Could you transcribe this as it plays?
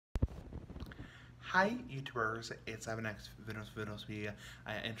Hi YouTubers, it's Evan Vinos be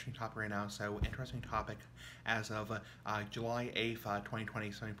interesting topic right now. So interesting topic as of July 8th,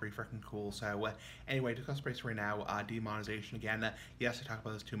 2020, something pretty freaking cool. So anyway, discuss space right now, demonetization again. Yes, I talk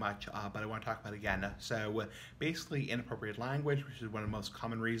about this too much, but I want to talk about it again. So basically inappropriate language, which is one of the most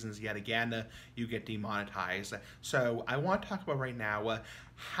common reasons yet again you get demonetized. So I want to talk about right now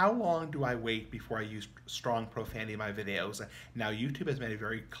how long do I wait before I use strong profanity in my videos? Now, YouTube has made it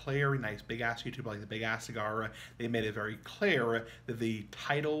very clear, nice big ass YouTube like the Big Ass Cigar, they made it very clear that the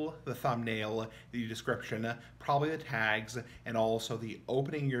title, the thumbnail, the description, probably the tags, and also the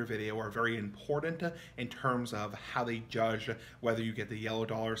opening of your video are very important in terms of how they judge whether you get the yellow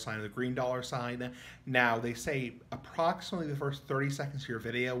dollar sign or the green dollar sign. Now, they say approximately the first 30 seconds of your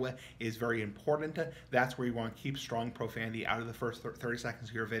video is very important. That's where you want to keep strong profanity out of the first 30 seconds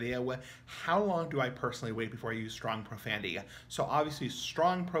of your video. How long do I personally wait before I use strong profanity? So obviously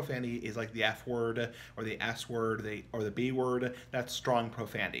strong profanity is like the F word or the S word or the B word. That's strong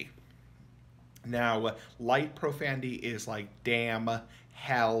profanity. Now, light profanity is like damn,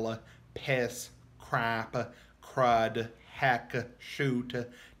 hell, piss, crap, crud, heck, shoot,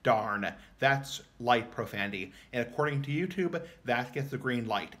 darn. That's light profanity. And according to YouTube, that gets the green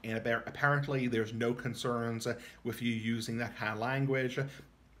light. And apparently there's no concerns with you using that kind of language.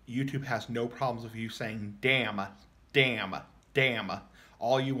 YouTube has no problems with you saying damn, damn, damn,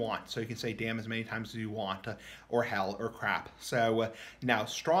 all you want. So you can say damn as many times as you want, or hell, or crap. So now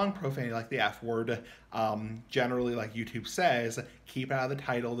strong profanity like the F word, generally like YouTube says, keep it out of the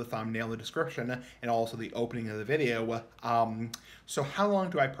title, the thumbnail, the description, and also the opening of the video. So how long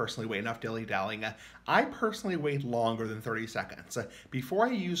do I personally wait? Enough dilly-dallying. I personally wait longer than 30 seconds. Before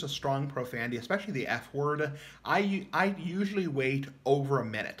I use a strong profanity, especially the F word, I usually wait over a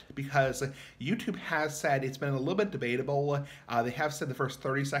minute because YouTube has said it's been a little bit debatable. They have said the first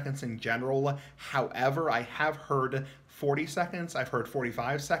 30 seconds in general. However, I have heard 40 seconds, I've heard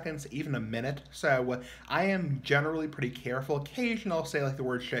 45 seconds, even a minute. So I am generally pretty careful. Occasionally I'll say like the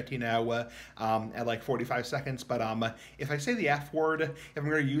word shit, you know, at like 45 seconds. But if I say the F word, if I'm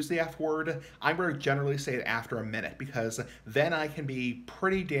going to use the F word, I'm going to generally say it after a minute because then I can be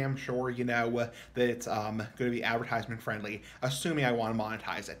pretty damn sure, you know, that it's going to be advertisement friendly, assuming I want to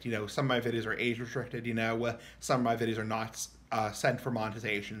monetize it. You know, some of my videos are age restricted, you know, some of my videos are not sent for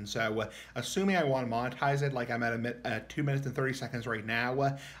monetization. So assuming I want to monetize it, like I'm at 2 minutes and 30 seconds right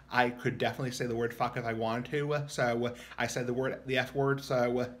now, I could definitely say the word fuck if I wanted to. So I said the F word.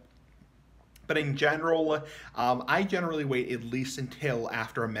 So but in general, I generally wait at least until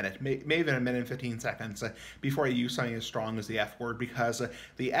after a minute, maybe even a minute and 15 seconds before I use something as strong as the F word, because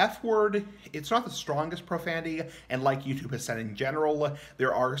the F word, it's not the strongest profanity, and like YouTube has said in general,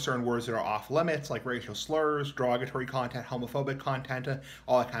 there are certain words that are off limits, like racial slurs, derogatory content, homophobic content,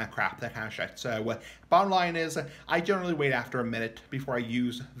 all that kind of crap, that kind of shit. So bottom line is, I generally wait after a minute before I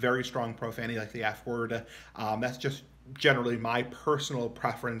use very strong profanity like the F word. That's just generally my personal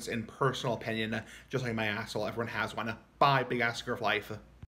preference and personal opinion, just like my asshole. Everyone has one. Bye, Big Ass Cigar for life.